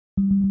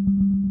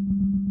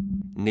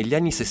Negli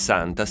anni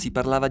 60 si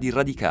parlava di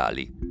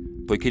radicali,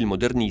 poiché il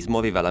modernismo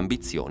aveva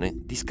l'ambizione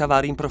di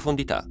scavare in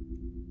profondità.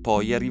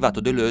 Poi è arrivato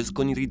Deleuze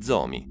con i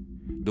rizomi,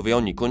 dove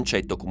ogni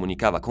concetto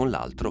comunicava con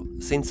l'altro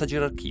senza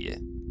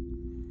gerarchie.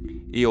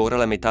 E ora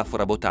la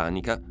metafora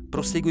botanica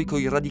prosegue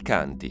coi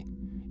radicanti,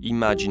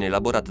 immagine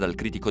elaborata dal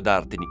critico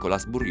d'arte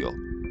Nicolas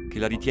Bourriaud, che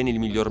la ritiene il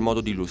miglior modo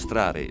di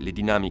illustrare le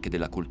dinamiche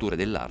della cultura e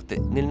dell'arte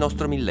nel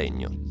nostro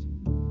millennio.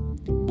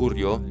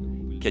 Bourriaud,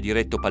 che ha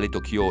diretto Palais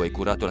Tokyo e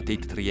curato la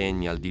Tate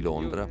Triennial di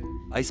Londra,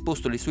 ha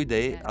esposto le sue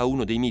idee a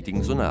uno dei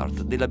meetings on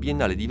art della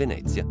Biennale di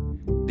Venezia,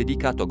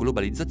 dedicato a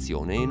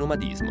globalizzazione e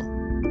nomadismo.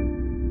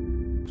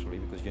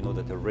 Because you know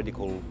that a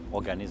radical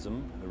organism,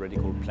 a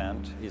radical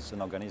plant, is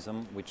an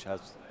organism which has,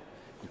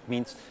 it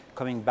means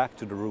coming back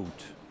to the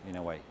root in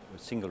a way, a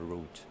single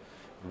root.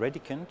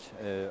 Radicant,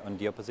 on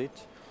the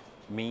opposite,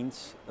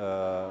 means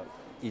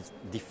it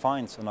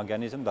defines an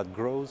organism that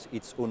grows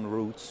its own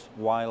roots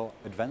while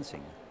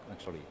advancing,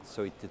 actually.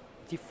 So it's a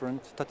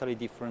different, totally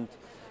different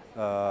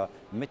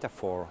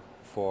metaphor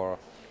for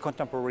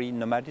contemporary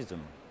nomadism,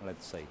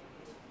 let's say,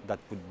 that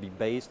would be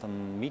based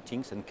on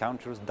meetings,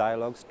 encounters,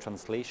 dialogues,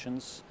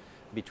 translations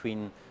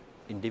between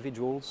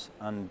individuals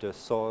and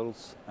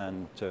soils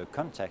and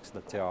contexts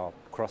that they are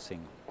crossing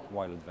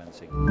while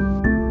advancing.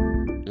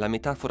 La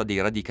metafora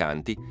dei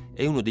radicanti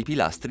è uno dei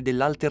pilastri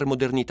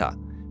dell'altermodernità,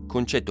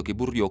 concetto che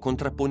Bourriaud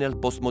contrappone al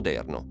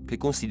postmoderno, che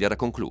considera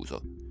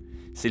concluso.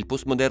 Se il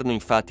postmoderno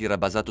infatti era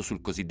basato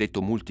sul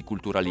cosiddetto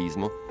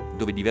multiculturalismo,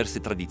 dove diverse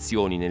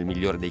tradizioni nel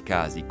migliore dei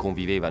casi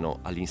convivevano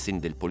all'insegna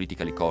del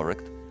politically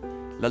correct,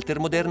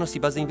 l'altermoderno si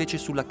basa invece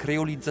sulla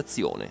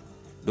creolizzazione,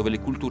 dove le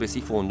culture si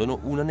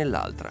fondono una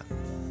nell'altra.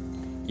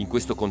 In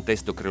questo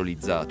contesto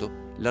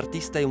creolizzato,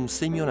 l'artista è un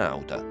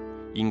semionauta,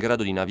 in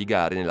grado di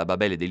navigare nella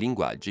babele dei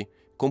linguaggi,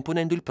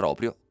 componendo il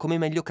proprio come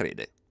meglio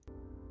crede.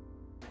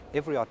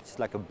 Every artist is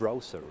like a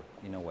browser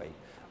in a way,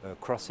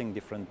 crossing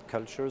different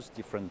cultures,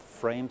 different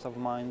frames of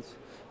minds,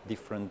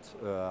 different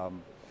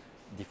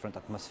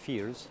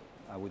atmospheres,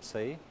 I would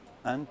say,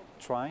 and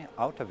try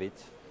out of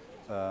it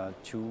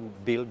to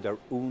build their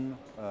own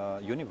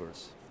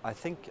universe. I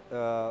think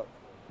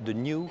the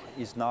new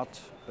is not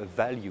a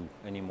value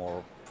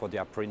anymore for the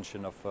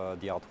apprehension of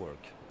the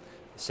artwork.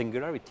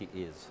 Singularity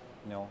is,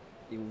 you know,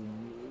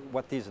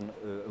 what is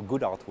a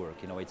good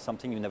artwork? You know, it's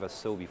something you never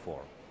saw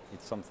before.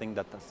 It's something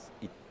that has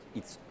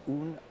its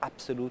own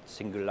absolute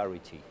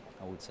singularity,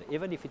 I would say.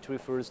 Even if it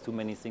refers to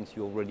many things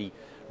you already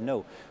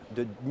know,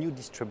 the new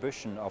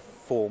distribution of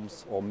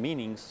forms or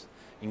meanings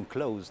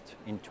enclosed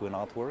into an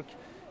artwork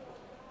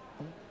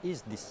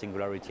is this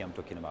singularity I'm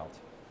talking about.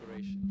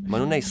 Ma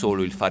non è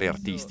solo il fare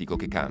artistico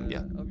che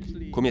cambia.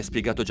 Come ha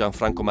spiegato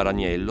Gianfranco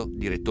Maraniello,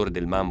 direttore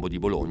del Mambo di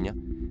Bologna,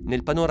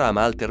 nel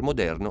panorama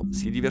altermoderno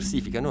si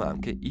diversificano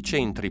anche i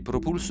centri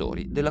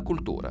propulsori della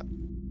cultura.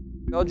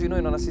 Oggi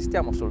noi non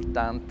assistiamo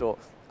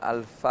soltanto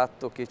al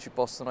fatto che ci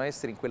possono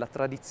essere in quella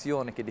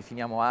tradizione che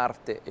definiamo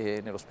arte e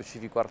nello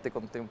specifico arte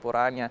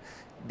contemporanea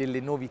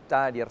delle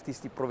novità di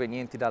artisti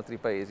provenienti da altri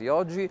paesi.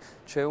 Oggi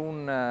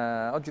non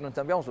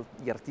abbiamo solo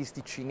gli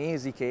artisti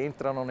cinesi che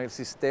entrano nel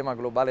sistema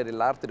globale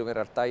dell'arte dove in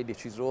realtà i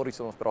decisori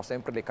sono però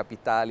sempre le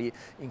capitali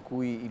in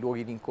cui i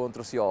luoghi di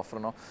incontro si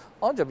offrono.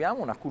 Oggi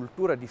abbiamo una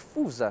cultura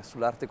diffusa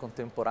sull'arte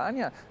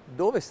contemporanea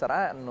dove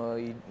saranno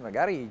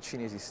magari i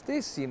cinesi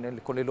stessi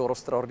con le loro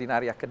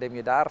straordinarie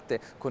accademie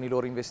d'arte, con i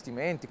loro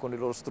investimenti, con le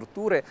loro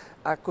strutture,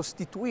 a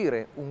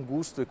costituire un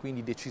gusto e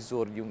quindi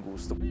decisori di un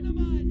gusto.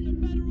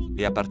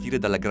 È a partire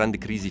dalla grande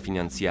crisi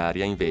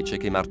finanziaria invece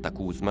che Marta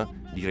Kuzma,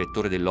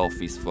 direttore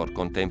dell'Office for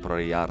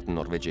Contemporary Art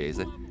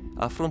norvegese,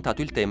 ha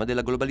affrontato il tema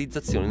della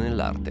globalizzazione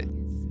nell'arte.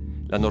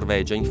 La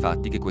Norvegia,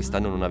 infatti, che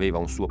quest'anno non aveva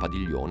un suo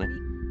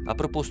padiglione, ha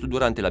proposto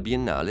durante la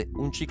Biennale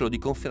un ciclo di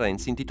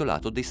conferenze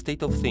intitolato The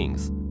State of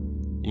Things,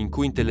 in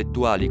cui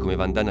intellettuali come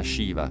Vandana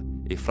Shiva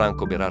e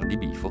Franco Berardi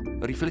Bifo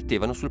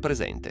riflettevano sul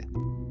presente.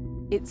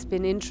 It's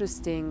been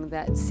interesting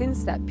that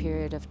since that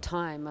period of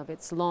time of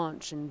its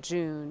launch in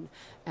June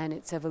and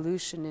its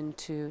evolution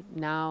into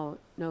now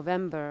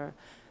November,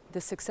 the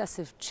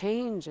successive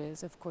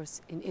changes, of course,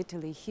 in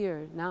Italy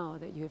here now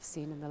that you have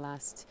seen in the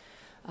last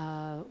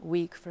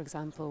week, for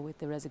example, with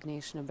the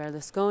resignation of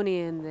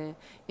Berlusconi and the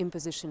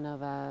imposition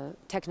of a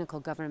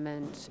technical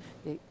government,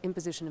 the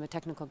imposition of a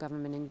technical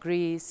government in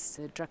Greece,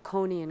 the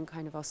draconian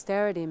kind of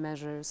austerity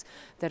measures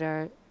that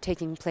are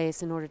taking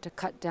place in order to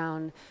cut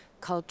down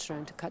culture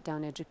and to cut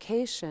down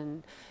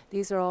education.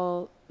 These are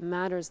all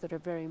matters that are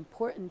very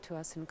important to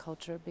us in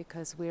culture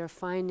because we are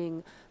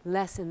finding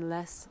less and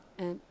less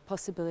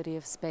possibility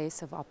of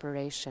space of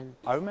operation.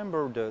 I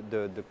remember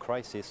the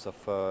crisis of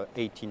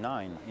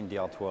 '89 in the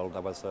art world. I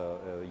was a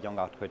young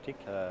art critic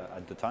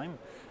at the time,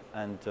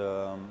 and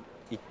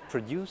it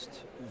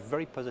produced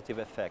very positive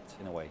effects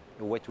in a way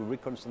to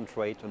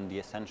reconcentrate on the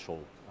essential,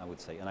 I would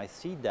say. And I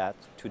see that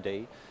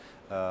today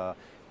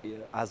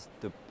as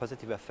the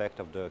positive effect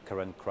of the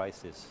current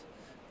crisis.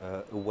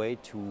 a way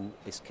to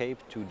escape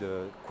to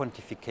the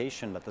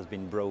quantification that has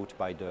been brought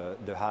by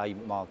the high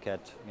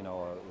market,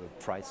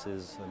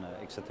 prices and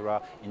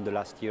etc. in the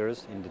last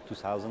years, in the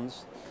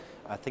 2000s.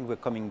 I think we're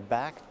coming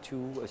back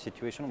to a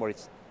situation where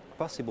it's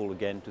possible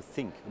again to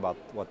think about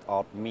what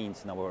art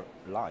means in our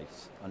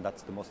lives, and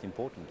that's the most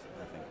important,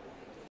 I think.